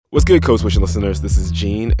What's good, Code Switch listeners? This is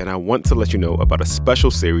Gene, and I want to let you know about a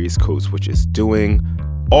special series Code Switch is doing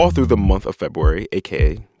all through the month of February,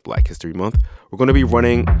 aka Black History Month. We're going to be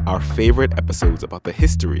running our favorite episodes about the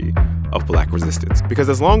history of Black resistance. Because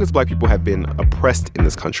as long as Black people have been oppressed in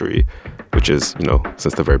this country, which is,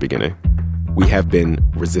 since the very beginning, we have been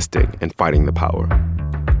resisting and fighting the power.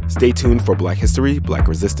 Stay tuned for Black History, Black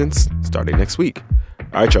Resistance, starting next week.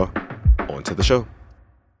 All right, y'all, on to the show.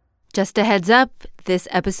 Just a heads up, this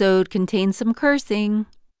episode contains some cursing.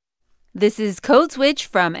 This is Code Switch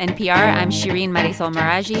from NPR. I'm Shireen Marisol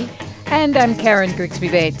Meraji. And I'm Karen Grigsby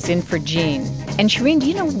Bates, in for Gene. And Shireen, do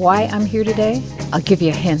you know why I'm here today? I'll give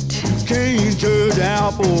you a hint. You can't judge an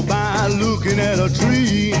apple by looking at a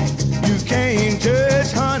tree. You can't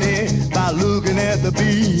judge honey by looking at the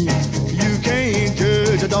bee. You can't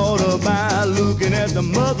judge a daughter by looking at the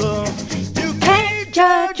mother. You can't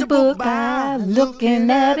judge a book by looking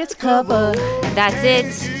at its cover. That's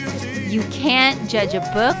it. You can't judge a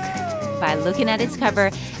book by looking at its cover.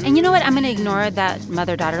 And you know what? I'm going to ignore that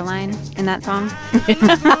mother-daughter line in that song.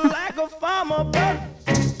 like a farmer, but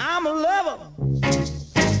I'm a lover.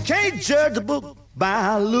 Can't judge a book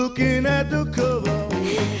by looking at the cover.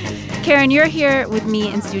 Karen, you're here with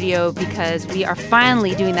me in studio because we are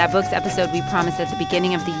finally doing that books episode we promised at the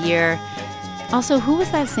beginning of the year. Also, who was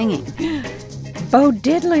that singing? Bo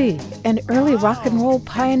Diddley, an early rock and roll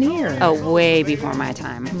pioneer. Oh, way before my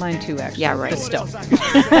time. Mine too, actually. Yeah, right. But still.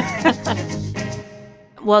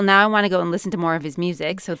 Well, now I want to go and listen to more of his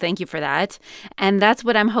music, so thank you for that. And that's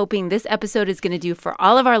what I'm hoping this episode is going to do for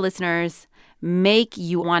all of our listeners, make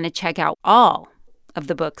you want to check out all of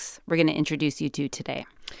the books we're going to introduce you to today.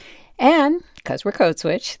 And, because we're Code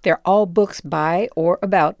Switch, they're all books by or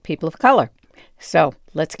about people of color. So,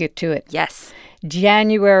 let's get to it. Yes.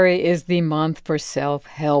 January is the month for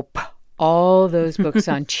self-help. All those books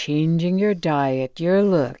on changing your diet, your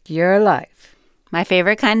look, your life. My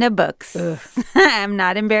favorite kind of books. I'm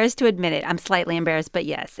not embarrassed to admit it. I'm slightly embarrassed, but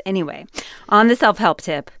yes. Anyway, on the self-help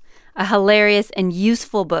tip, a hilarious and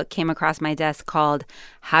useful book came across my desk called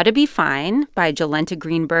How to Be Fine by Jolenta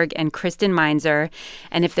Greenberg and Kristen Meinzer.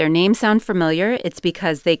 And if their names sound familiar, it's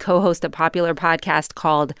because they co-host a popular podcast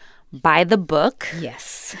called By the Book.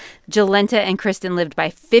 Yes. Jolenta and Kristen lived by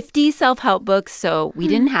 50 self-help books, so we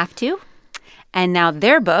didn't have to. And now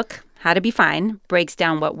their book, How to Be Fine, breaks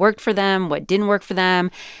down what worked for them, what didn't work for them,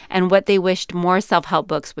 and what they wished more self-help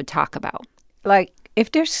books would talk about. Like, if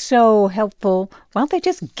they're so helpful, why don't they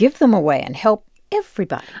just give them away and help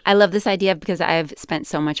everybody? I love this idea because I've spent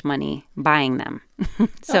so much money buying them.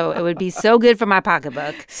 So it would be so good for my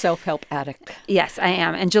pocketbook. Self-help addict. Yes, I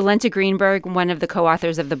am. And Jolenta Greenberg, one of the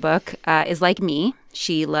co-authors of the book, is like me.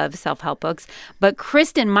 She loves self-help books. But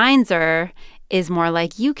Kristen Meinzer is more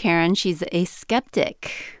like you, Karen. She's a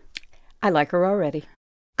skeptic. I like her already.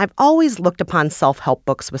 I've always looked upon self-help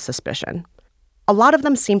books with suspicion. A lot of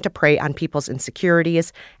them seem to prey on people's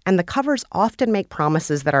insecurities, and the covers often make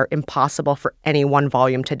promises that are impossible for any one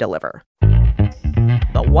volume to deliver.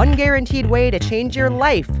 The one guaranteed way to change your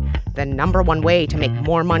life, the number one way to make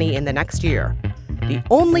more money in the next year, the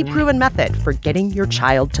only proven method for getting your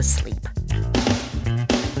child to sleep.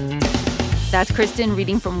 That's Kristen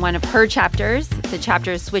reading from one of her chapters. The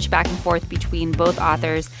chapters switch back and forth between both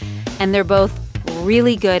authors, and they're both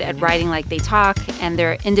really good at writing like they talk, and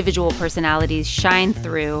their individual personalities shine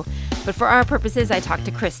through. But for our purposes, I talked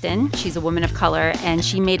to Kristen. She's a woman of color, and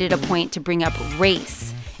she made it a point to bring up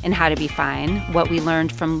race in How to Be Fine, what we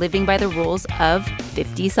learned from living by the rules of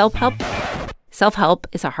 50 self-help. Self-help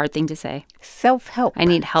is a hard thing to say. Self-help. I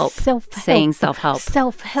need help saying self-help.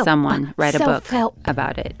 Self-help. Someone write a book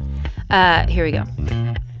about it. Here we go.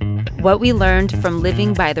 What we learned from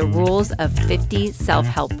living by the rules of 50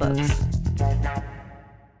 self-help books.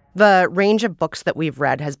 The range of books that we've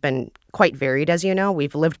read has been quite varied, as you know.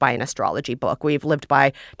 We've lived by an astrology book. We've lived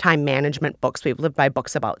by time management books. We've lived by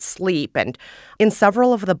books about sleep. And in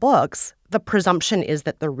several of the books, the presumption is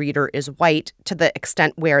that the reader is white to the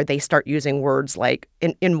extent where they start using words like,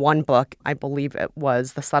 in one book, I believe it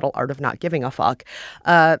was The Subtle Art of Not Giving a Fuck,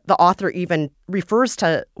 the author even refers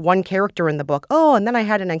to one character in the book, oh, and then I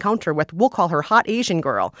had an encounter with, we'll call her Hot Asian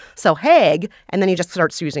Girl, so Hag, and then he just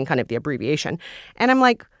starts using kind of the abbreviation. And I'm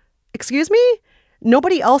like, excuse me?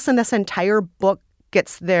 Nobody else in this entire book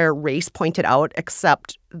gets their race pointed out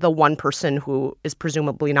except the one person who is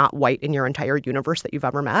presumably not white in your entire universe that you've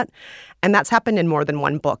ever met. And that's happened in more than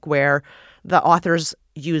one book where the authors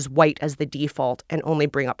use white as the default and only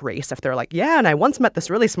bring up race if they're like, yeah, and I once met this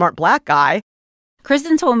really smart black guy.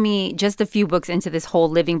 Kristen told me just a few books into this whole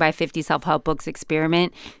Living by 50 self-help books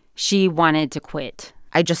experiment, she wanted to quit.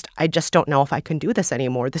 I just don't know if I can do this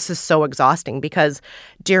anymore. This is so exhausting, because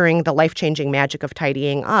during the life-changing magic of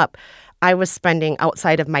tidying up, I was spending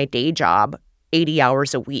outside of my day job 80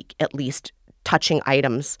 hours a week at least touching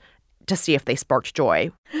items to see if they sparked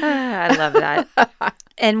joy. I love that.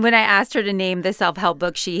 And when I asked her to name the self-help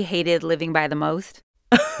book she hated living by the most?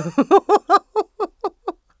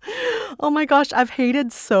 Oh my gosh, I've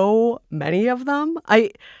hated so many of them.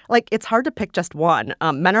 It's hard to pick just one.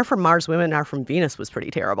 Men Are From Mars, Women Are From Venus was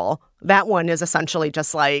pretty terrible. That one is essentially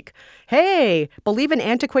just like, hey, believe in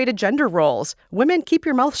antiquated gender roles. Women, keep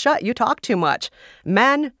your mouth shut. You talk too much.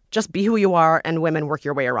 Men, just be who you are, and women, work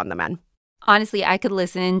your way around the men. Honestly, I could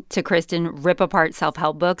listen to Kristen rip apart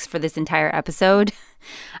self-help books for this entire episode.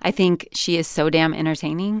 I think she is so damn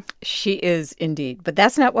entertaining. She is indeed. But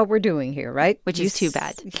that's not what we're doing here, right? Which is too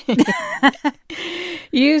bad.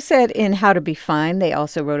 You said in How to Be Fine, they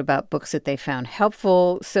also wrote about books that they found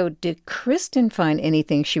helpful. So did Kristen find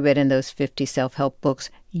anything she read in those 50 self-help books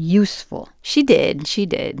useful? She did. She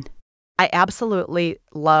did. I absolutely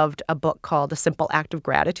loved a book called A Simple Act of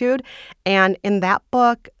Gratitude. And in that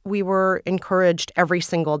book, we were encouraged every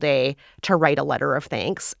single day to write a letter of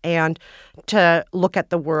thanks and to look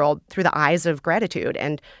at the world through the eyes of gratitude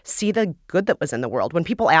and see the good that was in the world. When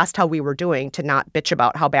people asked how we were doing, to not bitch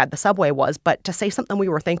about how bad the subway was, but to say something we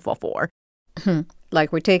were thankful for.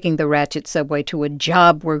 Like we're taking the Ratchet subway to a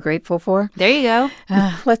job we're grateful for. There you go.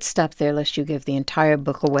 Let's stop there, lest you give the entire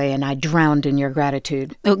book away and I drowned in your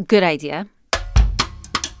gratitude. Oh, good idea.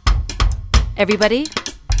 Everybody,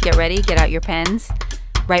 get ready, get out your pens,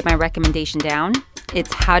 write my recommendation down.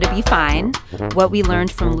 It's How to Be Fine, What We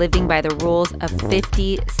Learned from Living by the Rules of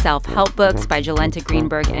 50 Self-Help Books by Jolenta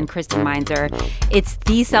Greenberg and Kristen Meinzer. It's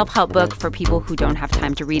the self-help book for people who don't have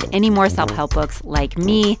time to read any more self-help books like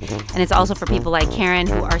me. And it's also for people like Karen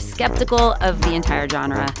who are skeptical of the entire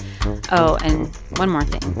genre. Oh, and one more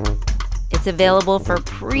thing. It's available for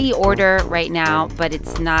pre-order right now, but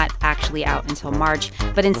it's not actually out until March.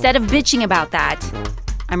 But instead of bitching about that,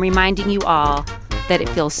 I'm reminding you all that it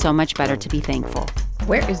feels so much better to be thankful.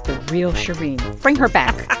 Where is the real Shireen? Bring her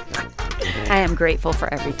back. I am grateful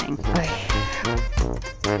for everything.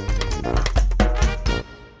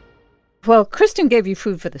 Well, Kristen gave you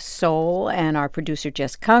food for the soul, and our producer,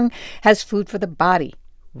 Jess Kung, has food for the body,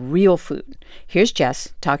 real food. Here's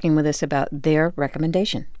Jess talking with us about their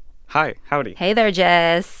recommendation. Hi, howdy. Hey there,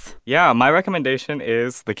 Jess. Yeah, my recommendation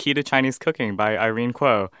is The Key to Chinese Cooking by Irene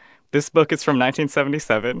Kuo. This book is from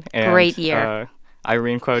 1977. And, great year.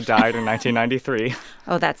 Irene Kuo died in 1993.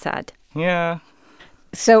 Oh, that's sad. Yeah.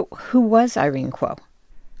 So who was Irene Kuo?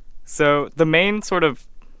 So the main sort of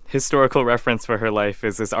historical reference for her life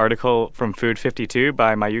is this article from Food 52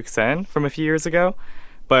 by Mayuk Sen from a few years ago.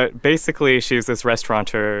 But basically, she's this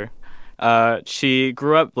restaurateur. She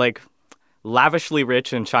grew up, lavishly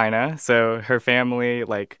rich in China. So her family,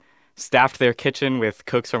 staffed their kitchen with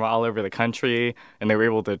cooks from all over the country, and they were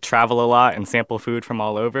able to travel a lot and sample food from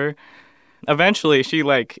all over. Eventually, she,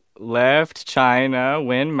 left China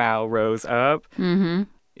when Mao rose up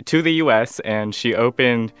to the U.S., and she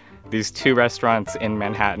opened these two restaurants in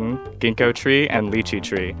Manhattan, Ginkgo Tree and Lychee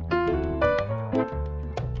Tree,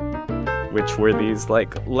 which were these,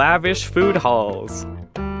 lavish food halls.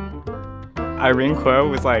 Irene Kuo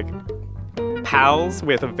was, pals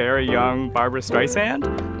with a very young Barbra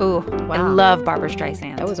Streisand. Ooh, wow. I love Barbra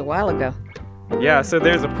Streisand. That was a while ago. Yeah, so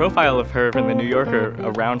there's a profile of her from the New Yorker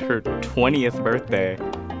around her 20th birthday,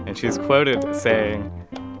 and she's quoted saying,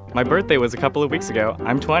 "My birthday was a couple of weeks ago.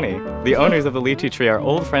 I'm 20. The owners of the Lychee Tree are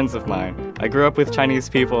old friends of mine. I grew up with Chinese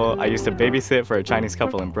people. I used to babysit for a Chinese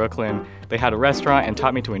couple in Brooklyn. They had a restaurant and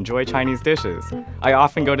taught me to enjoy Chinese dishes. I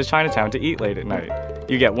often go to Chinatown to eat late at night.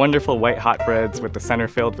 You get wonderful white hot breads with the center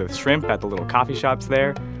filled with shrimp at the little coffee shops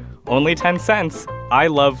there. Only 10 cents. I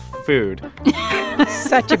love food."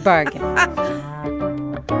 Such a bargain.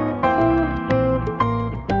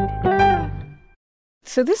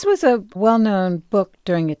 So this was a well-known book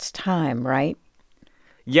during its time, right?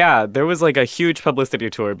 Yeah, there was a huge publicity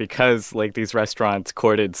tour because these restaurants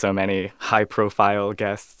courted so many high-profile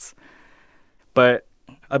guests. But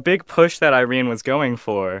a big push that Irene was going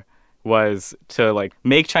for was to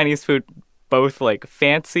make Chinese food both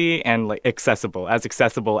fancy and accessible as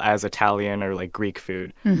Italian or Greek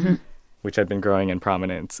food, which had been growing in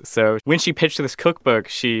prominence. So when she pitched this cookbook,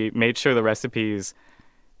 she made sure the recipes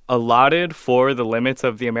allotted for the limits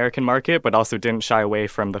of the American market, but also didn't shy away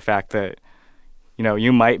from the fact that,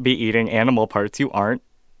 you might be eating animal parts you aren't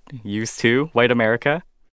used to, white America.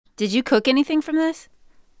 Did you cook anything from this?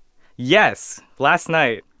 Yes. Last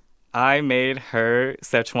night, I made her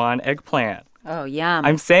Szechuan eggplant. Oh, yum.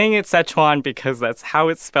 I'm saying it's Szechuan because that's how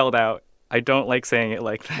it's spelled out I don't like saying it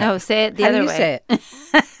like that. No, say it the How other do you way. say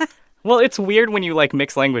it? Well, it's weird when you like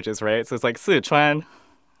mix languages, right? So it's like Sichuan.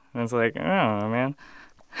 And it's like, oh,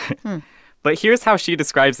 man. But here's how she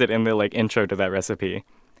describes it in the like intro to that recipe.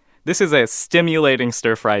 This is a stimulating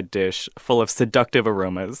stir-fried dish full of seductive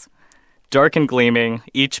aromas. Dark and gleaming,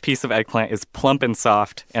 each piece of eggplant is plump and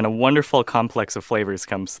soft, and a wonderful complex of flavors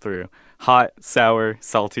comes through. Hot, sour,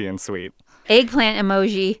 salty, and sweet. Eggplant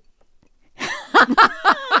emoji.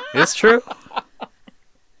 It's true.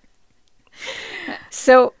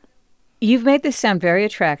 So you've made this sound very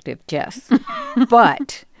attractive, Jess,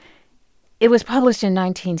 but it was published in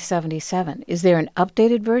 1977. Is there an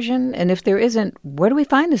updated version? And if there isn't, where do we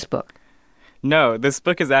find this book? No, this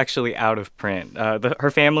book is actually out of print.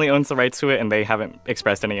 Her family owns the rights to it, and they haven't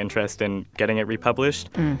expressed any interest in getting it republished.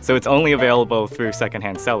 So it's only available through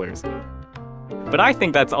secondhand sellers. But I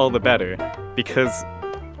think that's all the better, because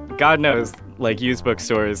God knows, like, used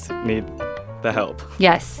bookstores need the help.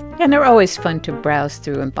 Yes. And they're always fun to browse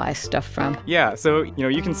through and buy stuff from. Yeah, so,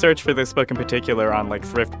 you can search for this book in particular on, like,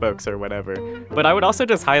 thrift books or whatever. But I would also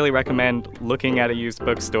just highly recommend looking at a used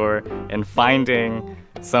bookstore and finding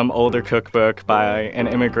some older cookbook by an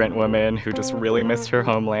immigrant woman who just really missed her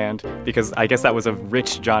homeland, because I guess that was a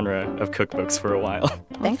rich genre of cookbooks for a while.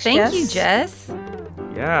 Thanks, Thank you, Jess.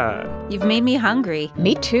 Yeah. You've made me hungry.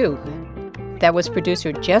 Me too. That was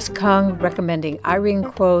producer Jess Kung recommending Irene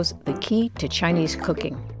Kuo's The Key to Chinese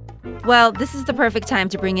Cooking. Well, this is the perfect time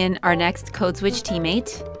to bring in our next Code Switch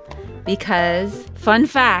teammate because, fun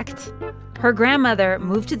fact, her grandmother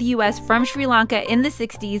moved to the U.S. from Sri Lanka in the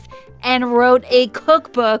 60s and wrote a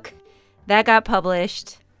cookbook that got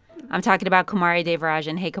published. I'm talking about Kumari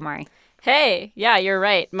Devarajan. Hey, Kumari. Hey, yeah, you're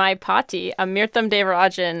right. My Pati, Amirtham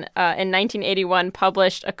Devarajan, in 1981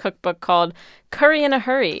 published a cookbook called Curry in a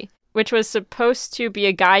Hurry, which was supposed to be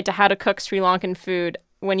a guide to how to cook Sri Lankan food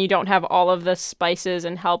when you don't have all of the spices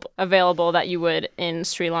and help available that you would in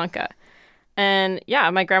Sri Lanka. And yeah,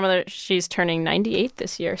 my grandmother, she's turning 98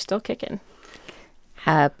 this year, still kicking.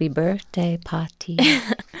 Happy birthday, Pati.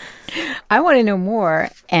 I want to know more,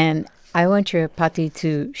 and I want your Pati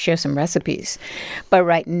to share some recipes. But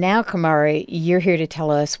right now, Kumari, you're here to tell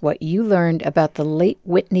us what you learned about the late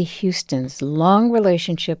Whitney Houston's long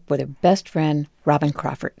relationship with her best friend, Robin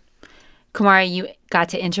Crawford. Kumari, you got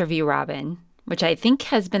to interview Robin, which I think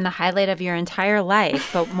has been the highlight of your entire life,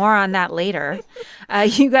 but more on that later.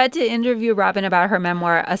 You got to interview Robin about her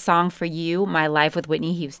memoir, A Song for You, My Life with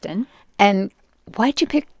Whitney Houston. And why'd you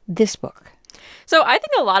pick this book? So I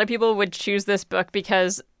think a lot of people would choose this book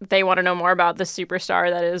because they want to know more about the superstar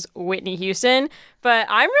that is Whitney Houston. But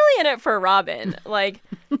I'm really in it for Robin. Like,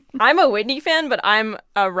 I'm a Whitney fan, but I'm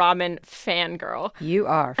a Robin fangirl. You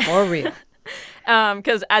are, for real.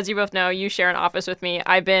 Because as you both know, you share an office with me.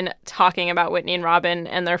 I've been talking about Whitney and Robin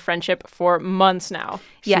and their friendship for months now.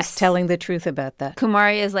 Yes. She's telling the truth about that.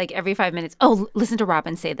 Kumari is like every 5 minutes, oh, listen to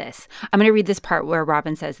Robin say this. I'm going to read this part where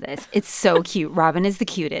Robin says this. It's so cute. Robin is the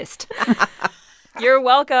cutest. You're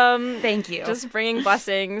welcome. Thank you. Just bringing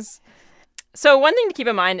blessings. So one thing to keep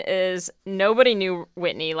in mind is nobody knew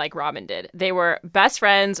Whitney like Robin did. They were best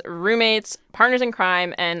friends, roommates, partners in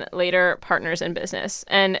crime, and later partners in business.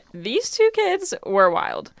 And these two kids were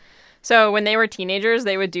wild. So when they were teenagers,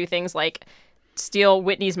 they would do things like steal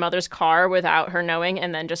Whitney's mother's car without her knowing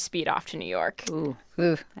and then just speed off to New York. Ooh,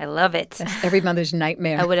 Ooh, I love it. that's every mother's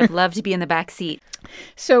nightmare. I would have loved to be in the back seat.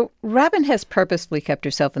 So Robin has purposely kept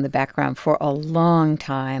herself in the background for a long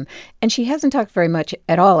time, and she hasn't talked very much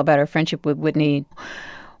at all about her friendship with Whitney.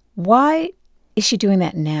 Why is she doing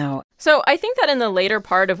that now? So I think that in the later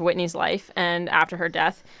part of Whitney's life and after her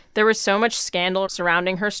death, there was so much scandal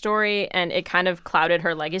surrounding her story, and it kind of clouded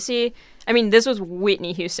her legacy. I mean, this was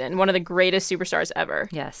Whitney Houston, one of the greatest superstars ever.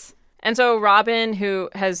 Yes. And so Robin, who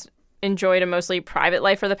has enjoyed a mostly private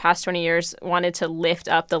life for the past 20 years, wanted to lift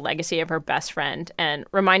up the legacy of her best friend and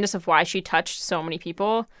remind us of why she touched so many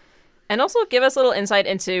people, and also give us a little insight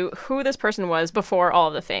into who this person was before all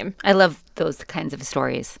of the fame. I love those kinds of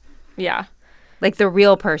stories. Yeah. Like the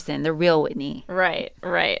real person, the real Whitney. Right.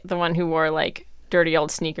 The one who wore, like, dirty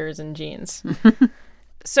old sneakers and jeans.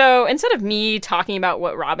 So instead of me talking about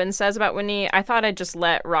what Robin says about Whitney, I thought I'd just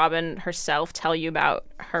let Robin herself tell you about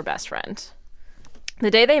her best friend.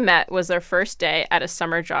 The day they met was their first day at a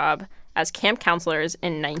summer job as camp counselors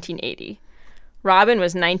in 1980. Robin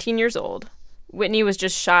was 19 years old. Whitney was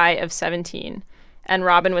just shy of 17. And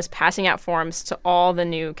Robin was passing out forms to all the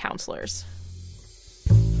new counselors.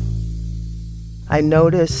 I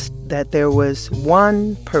noticed that there was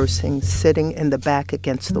one person sitting in the back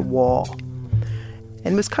against the wall.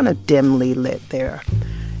 And it was kind of dimly lit there.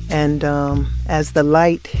 And as the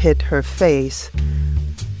light hit her face,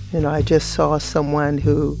 I just saw someone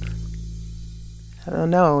who, I don't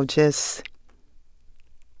know, just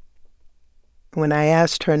when I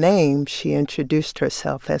asked her name, she introduced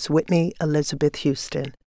herself as Whitney Elizabeth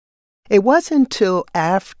Houston. It wasn't until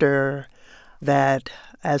after that,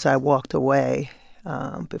 as I walked away,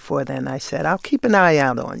 before then, I said, I'll keep an eye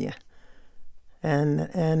out on you.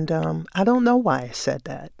 And I don't know why I said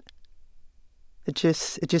that. It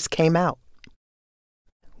just came out.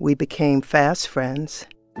 We became fast friends.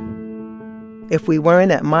 If we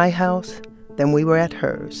weren't at my house, then we were at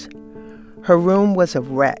hers. Her room was a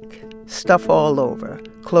wreck, stuff all over.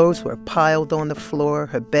 Clothes were piled on the floor.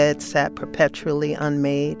 Her bed sat perpetually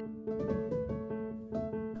unmade.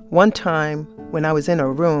 One time, when I was in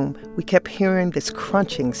her room, we kept hearing this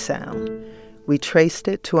crunching sound. We traced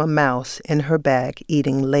it to a mouse in her bag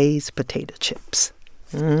eating Lay's potato chips.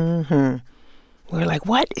 We're like,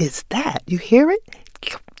 what is that? You hear it?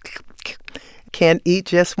 Can't eat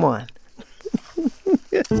just one.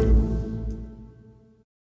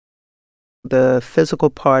 The physical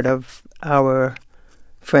part of our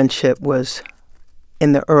friendship was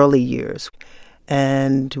in the early years,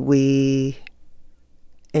 and we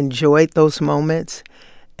enjoyed those moments,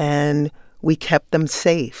 and we kept them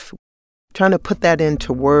safe. Trying to put that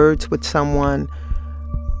into words with someone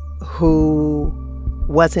who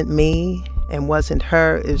wasn't me and wasn't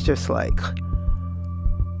her is just like,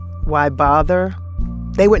 why bother?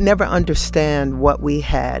 They would never understand what we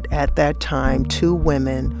had at that time, two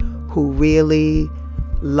women who really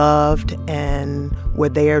loved and were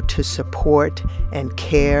there to support and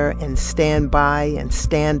care and stand by and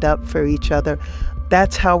stand up for each other.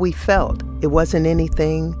 That's how we felt. It wasn't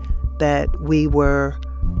anything that we were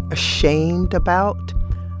ashamed about,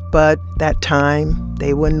 but that time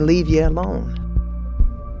they wouldn't leave you alone.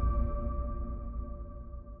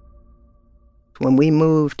 When we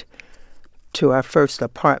moved to our first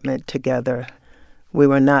apartment together, we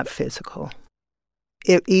were not physical.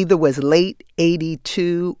 It either was late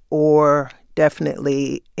 82 or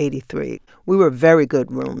definitely 83. We were very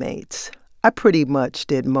good roommates. I pretty much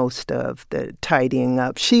did most of the tidying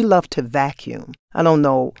up. She loved to vacuum. I don't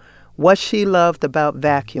know what she loved about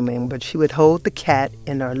vacuuming, but she would hold the cat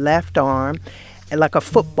in her left arm like a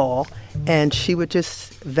football, and she would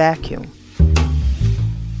just vacuum.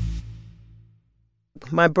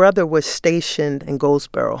 My brother was stationed in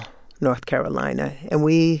Goldsboro, North Carolina, and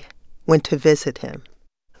we went to visit him.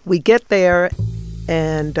 We get there,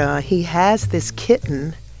 and he has this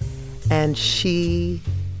kitten, and she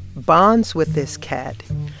bonds with this cat.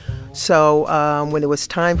 So when it was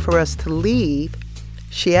time for us to leave,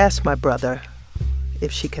 she asked my brother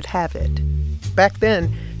if she could have it. Back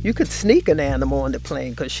then, you could sneak an animal on the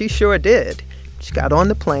plane, because she sure did. She got on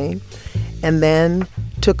the plane and then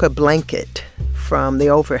took a blanket from the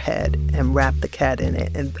overhead and wrapped the cat in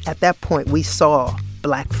it. And at that point, we saw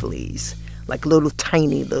black fleas, like little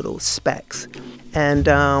tiny little specks. And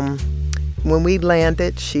when we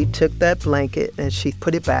landed, she took that blanket and she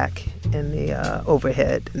put it back in the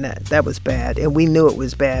overhead. And that was bad. And we knew it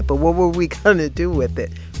was bad. But what were we going to do with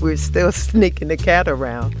it? We were still sneaking the cat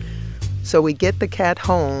around. So we get the cat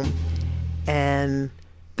home, and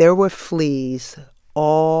there were fleas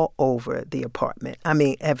all over the apartment. I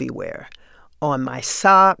mean, everywhere. On my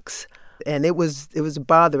socks. And it was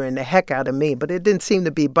bothering the heck out of me. But it didn't seem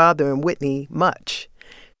to be bothering Whitney much.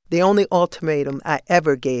 The only ultimatum I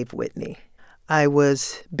ever gave Whitney, I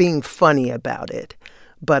was being funny about it,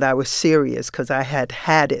 but I was serious because I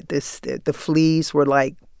had it. The fleas were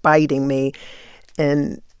like biting me.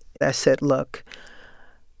 And I said, look,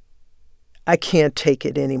 I can't take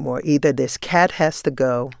it anymore. Either this cat has to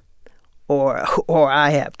go or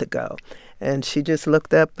I have to go. And she just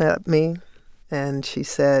looked up at me and she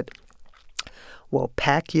said, well,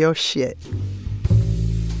 pack your shit.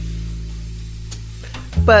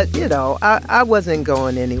 But, I wasn't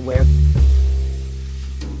going anywhere.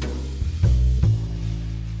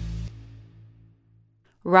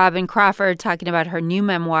 Robin Crawford talking about her new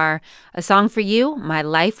memoir, A Song for You, My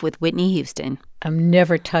Life with Whitney Houston. I'm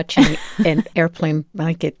never touching an airplane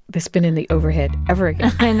blanket that's been in the overhead ever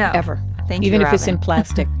again. I know. Ever. Thank you, Even if Robin. it's in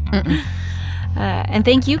plastic. And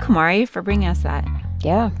thank you, Kamari, for bringing us that.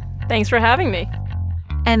 Yeah. Thanks for having me.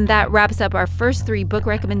 And that wraps up our first 3 book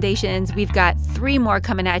recommendations. We've got 3 more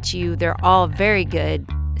coming at you. They're all very good,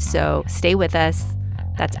 so stay with us.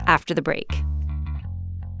 That's after the break.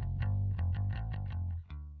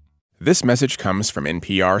 This message comes from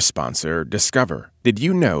NPR sponsor Discover. Did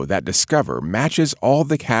you know that Discover matches all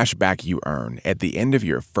the cash back you earn at the end of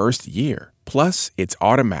your first year? Plus, it's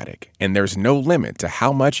automatic, and there's no limit to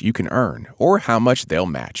how much you can earn or how much they'll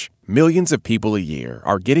match. Millions of people a year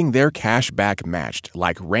are getting their cash back matched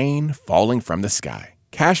like rain falling from the sky.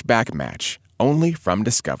 Cash back match, only from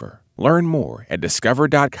Discover. Learn more at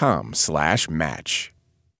discover.com/match.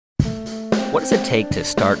 What does it take to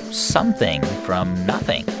start something from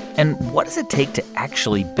nothing? And what does it take to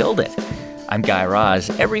actually build it? I'm Guy Raz.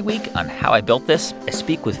 Every week on How I Built This, I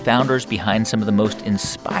speak with founders behind some of the most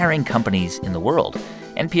inspiring companies in the world.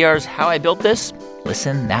 NPR's How I Built This?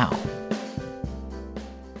 Listen now.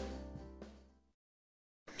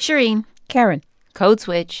 Shireen. Karen. Code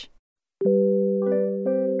Switch.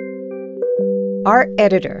 Our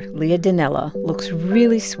editor, Leah Donnella, looks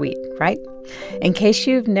really sweet, right? In case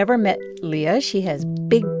you've never met Leah, she has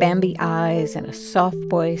big Bambi eyes and a soft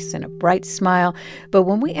voice and a bright smile. But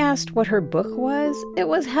when we asked what her book was, it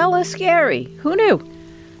was hella scary. Who knew?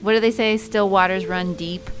 What do they say? Still waters run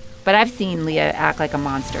deep. But I've seen Leah act like a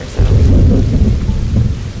monster, so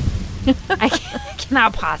I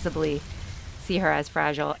cannot possibly see her as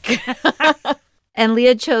fragile. And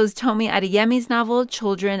Leah chose Tomi Adeyemi's novel,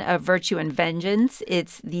 Children of Virtue and Vengeance.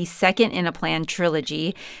 It's the second in a planned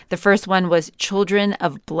trilogy. The first one was Children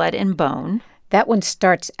of Blood and Bone. That one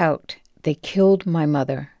starts out, they killed my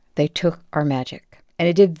mother. They took our magic. And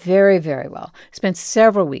it did very, very well. Spent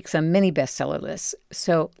several weeks on many bestseller lists.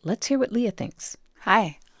 So let's hear what Leah thinks.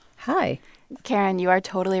 Hi. Hi. Karen, you are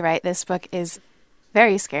totally right. This book is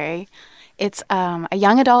very scary. It's a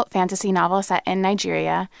young adult fantasy novel set in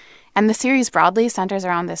Nigeria. And the series broadly centers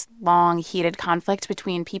around this long, heated conflict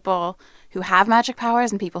between people who have magic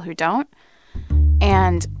powers and people who don't.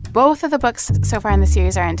 And both of the books so far in the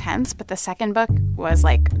series are intense, but the second book was,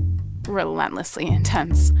 like, relentlessly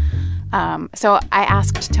intense. So I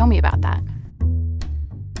asked Tomi about that.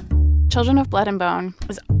 Children of Blood and Bone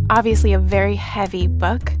was obviously a very heavy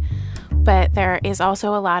book, but there is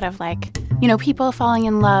also a lot of, like, you know, people falling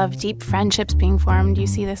in love, deep friendships being formed. You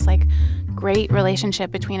see this, like, great relationship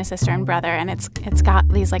between a sister and brother, and it's got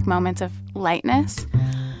these, like, moments of lightness.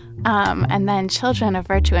 And then Children of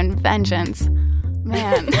Virtue and Vengeance,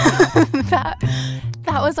 man, that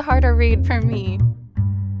was a harder read for me.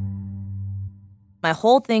 My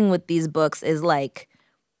whole thing with these books is they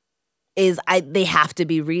have to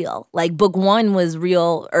be real. Like, book one was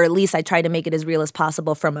real, or at least I tried to make it as real as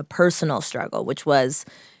possible from a personal struggle, which was,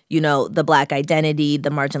 you know, the Black identity, the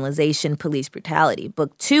marginalization, police brutality.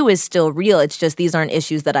 Book two is still real. It's just these aren't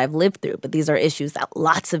issues that I've lived through, but these are issues that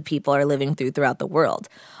lots of people are living through throughout the world.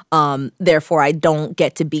 Therefore, I don't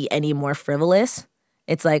get to be any more frivolous.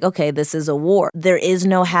 It's like, okay, this is a war. There is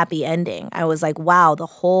no happy ending. I was like, wow, the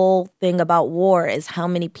whole thing about war is how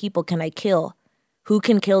many people can I kill? Who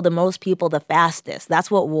can kill the most people the fastest?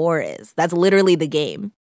 That's what war is. That's literally the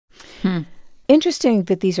game. Interesting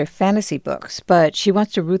that these are fantasy books, but she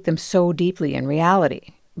wants to root them so deeply in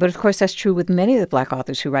reality. But of course, that's true with many of the Black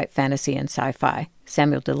authors who write fantasy and sci-fi.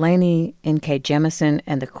 Samuel Delany, N.K. Jemisin,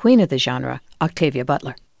 and the queen of the genre, Octavia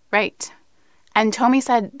Butler. Right. And Tomi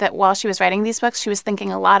said that while she was writing these books, she was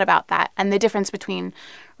thinking a lot about that and the difference between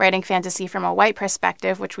writing fantasy from a white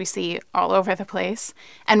perspective, which we see all over the place,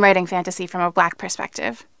 and writing fantasy from a Black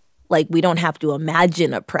perspective. Like, we don't have to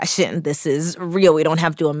imagine oppression. This is real. We don't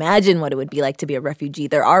have to imagine what it would be like to be a refugee.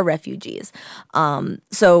 There are refugees.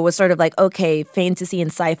 So it was sort of like, okay, fantasy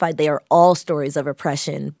and sci-fi, they are all stories of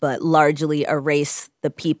oppression, but largely erase the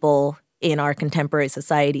people in our contemporary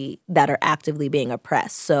society that are actively being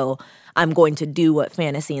oppressed. So I'm going to do what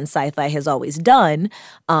fantasy and sci-fi has always done,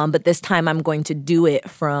 but this time I'm going to do it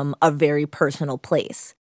from a very personal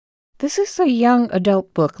place. This is a young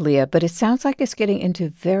adult book, Leah, but it sounds like it's getting into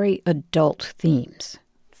very adult themes.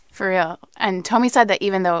 For real. And Tomi said that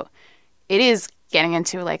even though it is getting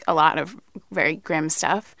into, like, a lot of very grim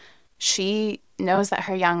stuff, she knows that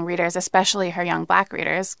her young readers, especially her young Black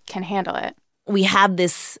readers, can handle it. We have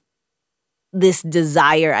this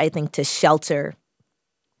desire, I think, to shelter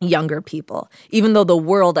younger people, even though the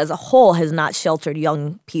world as a whole has not sheltered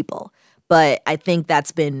young people. But I think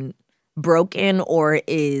that's been broken or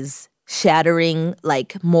is shattering,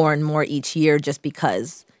 like, more and more each year, just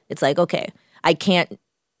because it's like, okay, I can't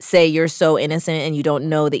say you're so innocent and you don't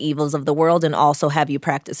know the evils of the world and also have you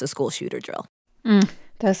practice a school shooter drill.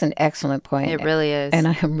 That's an excellent point. It really is. And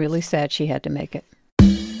I am really sad she had to make it.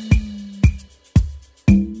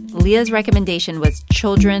 Leah's recommendation was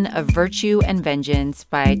Children of Virtue and Vengeance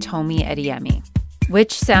by Tomi Adeyemi,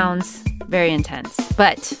 which sounds very intense.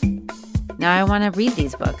 But now I want to read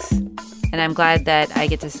these books. And I'm glad that I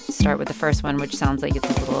get to start with the first one, which sounds like it's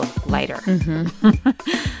a little lighter.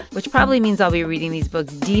 Which probably means I'll be reading these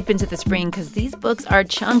books deep into the spring because these books are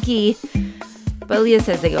chunky. But Leah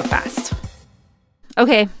says they go fast.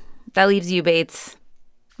 Okay, that leaves you, Bates.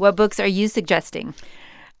 What books are you suggesting?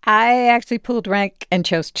 I actually pulled rank and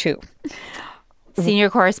chose 2. Senior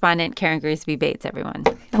correspondent Karen Grigsby Bates, everyone.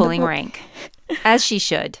 Pulling rank. As she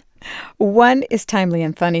should. One is timely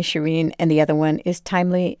and funny, Shireen, and the other one is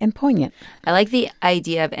timely and poignant. I like the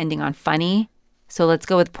idea of ending on funny, so let's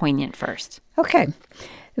go with poignant first. Okay.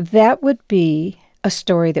 That would be a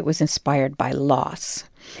story that was inspired by loss.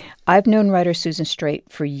 I've known writer Susan Straight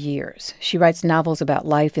for years. She writes novels about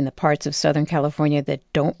life in the parts of Southern California that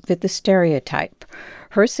don't fit the stereotype.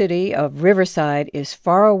 Her city of Riverside is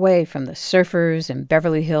far away from the surfers and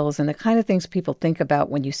Beverly Hills and the kind of things people think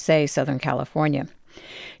about when you say Southern California.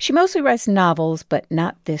 She mostly writes novels, but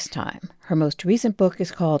not this time. Her most recent book is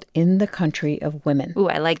called In the Country of Women. Ooh,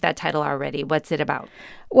 I like that title already. What's it about?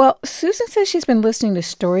 Well, Susan says she's been listening to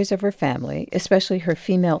stories of her family, especially her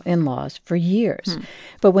female in-laws, for years.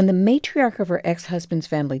 But when the matriarch of her ex-husband's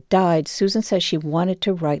family died, Susan says she wanted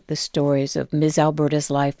to write the stories of Ms. Alberta's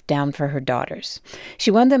life down for her daughters.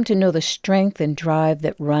 She wanted them to know the strength and drive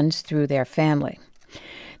that runs through their family.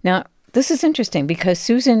 Now, this is interesting because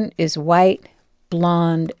Susan is white,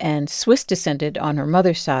 blonde, and Swiss-descended on her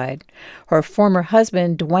mother's side. Her former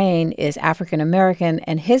husband, Dwayne, is African-American,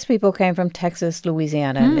 and his people came from Texas,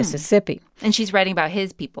 Louisiana, and Mississippi. And she's writing about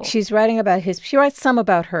his people. She writes some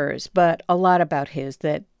about hers, but a lot about his,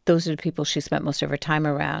 that those are the people she spent most of her time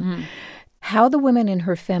around. How the women in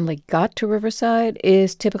her family got to Riverside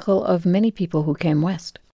is typical of many people who came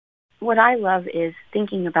west. What I love is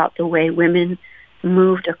thinking about the way women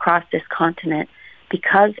moved across this continent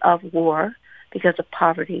because of war, because of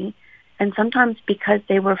poverty, and sometimes because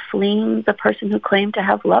they were fleeing the person who claimed to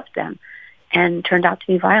have loved them and turned out to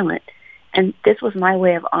be violent. And this was my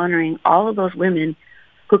way of honoring all of those women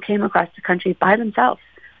who came across the country by themselves.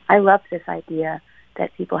 I love this idea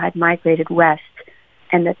that people had migrated west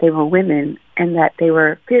and that they were women and that they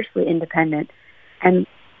were fiercely independent and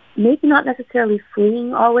maybe not necessarily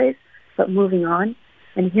fleeing always, but moving on.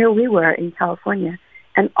 And here we were in California,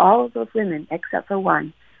 and all of those women, except for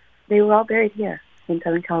one, they were all buried here in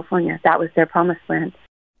Southern California. That was their promised land.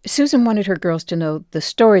 Susan wanted her girls to know the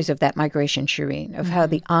stories of that migration, Shireen, of how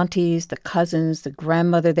the aunties, the cousins, the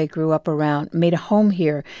grandmother they grew up around made a home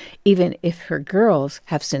here, even if her girls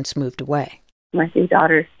have since moved away. My 3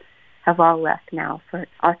 daughters have all left now for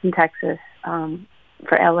Austin, Texas,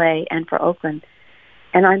 for LA, and for Oakland.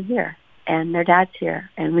 And I'm here, and their dad's here,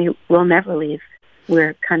 and we will never leave.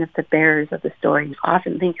 We're kind of the bearers of the stories. I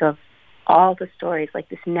often think of all the stories, like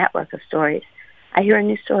this network of stories. I hear a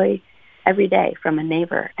new story every day from a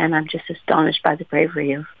neighbor, and I'm just astonished by the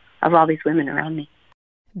bravery of all these women around me.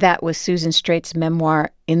 That was Susan Straight's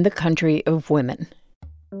memoir, In the Country of Women.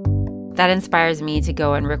 That inspires me to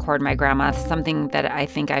go and record my grandma, something that I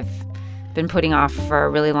think I've been putting off for a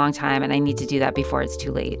really long time, and I need to do that before it's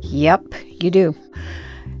too late. Yep, you do.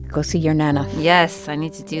 Go see your Nana. Yes, I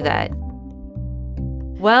need to do that.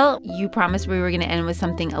 Well, you promised we were going to end with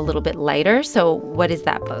something a little bit lighter, so what is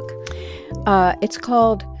that book? It's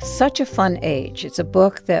called Such a Fun Age. It's a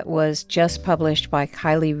book that was just published by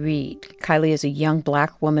Kiley Reid. Kiley is a young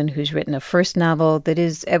Black woman who's written a first novel that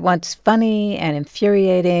is at once funny and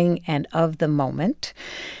infuriating and of the moment.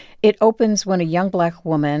 It opens when a young Black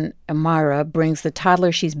woman, Amara, brings the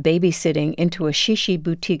toddler she's babysitting into a Shishi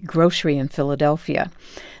boutique grocery in Philadelphia.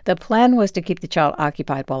 The plan was to keep the child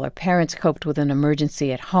occupied while her parents coped with an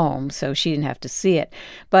emergency at home, so she didn't have to see it.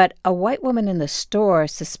 But a white woman in the store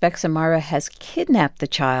suspects Amara has kidnapped the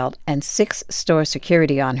child, and 6 store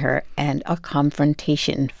security on her, and a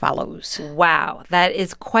confrontation follows. Wow, that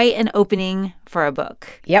is quite an opening for a book.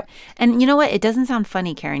 Yep. And you know what? It doesn't sound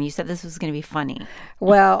funny, Karen. You said this was going to be funny.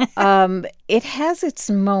 Well, it has its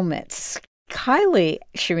moments. Kiley,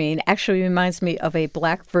 Shireen, actually reminds me of a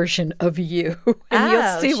Black version of you. And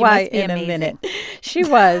you'll see why in a minute. She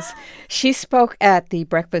was. She spoke at the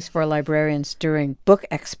Breakfast for Librarians during Book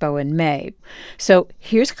Expo in May. So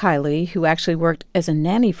here's Kiley, who actually worked as a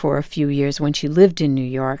nanny for a few years when she lived in New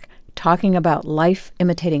York, talking about life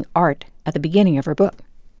imitating art at the beginning of her book.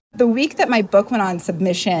 The week that my book went on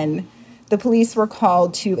submission, the police were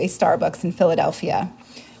called to a Starbucks in Philadelphia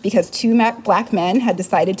because 2 Black men had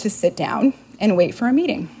decided to sit down and wait for a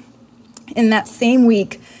meeting. In that same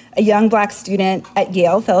week, a young Black student at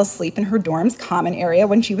Yale fell asleep in her dorm's common area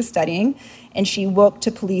when she was studying, and she woke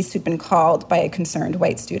to police who'd been called by a concerned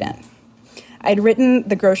white student. I'd written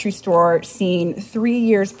the grocery store scene 3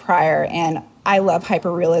 years prior, and I love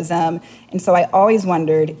hyperrealism, and so I always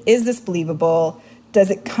wondered, is this believable? Does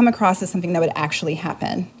it come across as something that would actually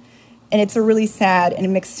happen? And it's a really sad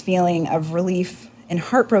and mixed feeling of relief and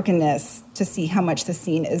heartbrokenness to see how much the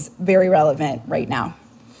scene is very relevant right now.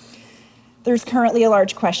 There's currently a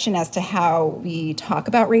large question as to how we talk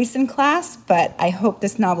about race and class, but I hope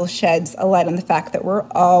this novel sheds a light on the fact that we're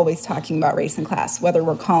always talking about race and class, whether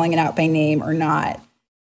we're calling it out by name or not.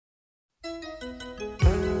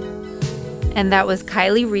 And that was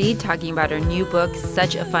Kiley Reid talking about her new book,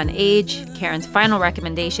 Such a Fun Age, Karen's final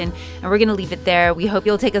recommendation. And we're going to leave it there. We hope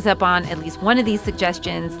you'll take us up on at least one of these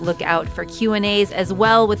suggestions. Look out for Q&As as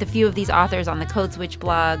well with a few of these authors on the Code Switch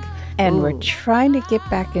blog. And we're trying to get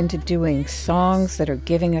back into doing songs that are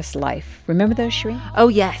giving us life. Remember those, Shireen? Oh,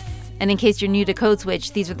 yes. And in case you're new to Code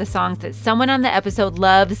Switch, these are the songs that someone on the episode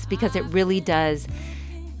loves because it really does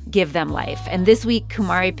give them life. And this week,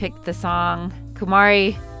 Kumari picked the song.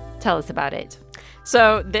 Kumari, tell us about it.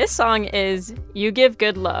 So this song is You Give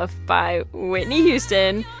Good Love by Whitney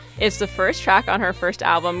Houston. It's the first track on her first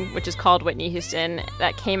album, which is called Whitney Houston,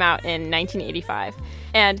 that came out in 1985.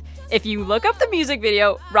 And if you look up the music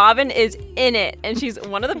video, Robin is in it, and she's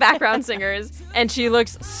one of the background singers, and she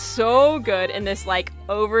looks so good in this, like,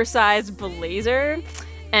 oversized blazer.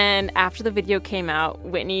 And after the video came out,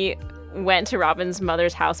 Whitney went to Robin's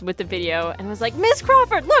mother's house with the video and was like, Miss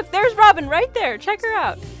Crawford, look, there's Robin right there. Check her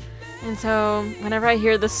out. And so whenever I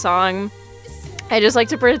hear this song, I just like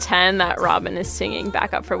to pretend that Robin is singing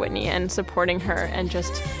back up for Whitney and supporting her and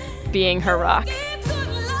just being her rock.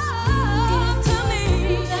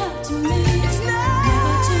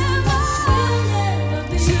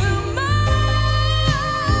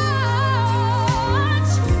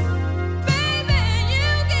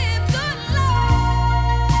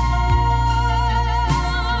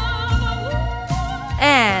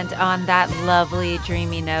 And on that lovely,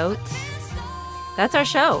 dreamy note, that's our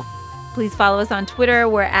show. Please follow us on Twitter.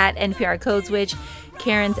 We're at NPR Code Switch.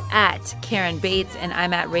 Karen's at Karen Bates, and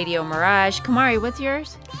I'm at Radio Mirage. Kumari, what's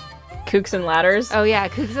yours? Kooks and Ladders. Oh, yeah,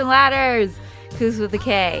 Kooks and Ladders. Kooks with a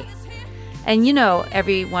K. And you know,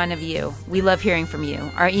 every one of you, we love hearing from you.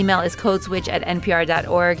 Our email is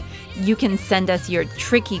codeswitch@npr.org. You can send us your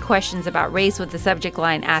tricky questions about race with the subject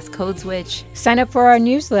line, Ask Code Switch. Sign up for our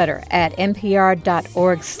newsletter at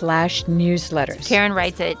npr.org/newsletters. Karen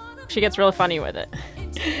writes it. She gets real funny with it.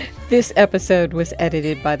 This episode was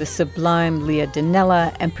edited by the sublime Leah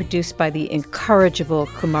Donnella and produced by the incorrigible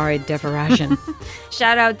Kumari Devarajan.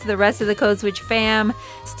 Shout out to the rest of the Code Switch fam: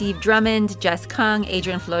 Steve Drummond, Jess Kung,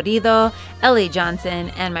 Adrian Florido, L.A.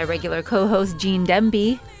 Johnson, and my regular co-host Gene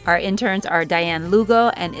Demby. Our interns are Diane Lugo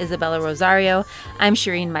and Isabella Rosario. I'm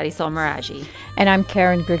Shireen Marisol Meraji. And I'm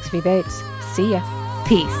Karen Grigsby Bates. See ya.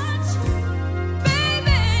 Peace.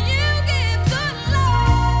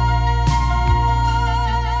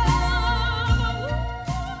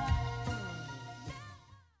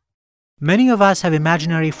 Many of us have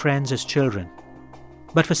imaginary friends as children.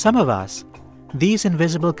 But for some of us, these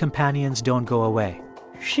invisible companions don't go away.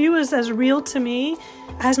 She was as real to me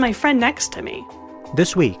as my friend next to me.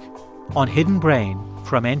 This week on Hidden Brain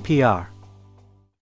from NPR.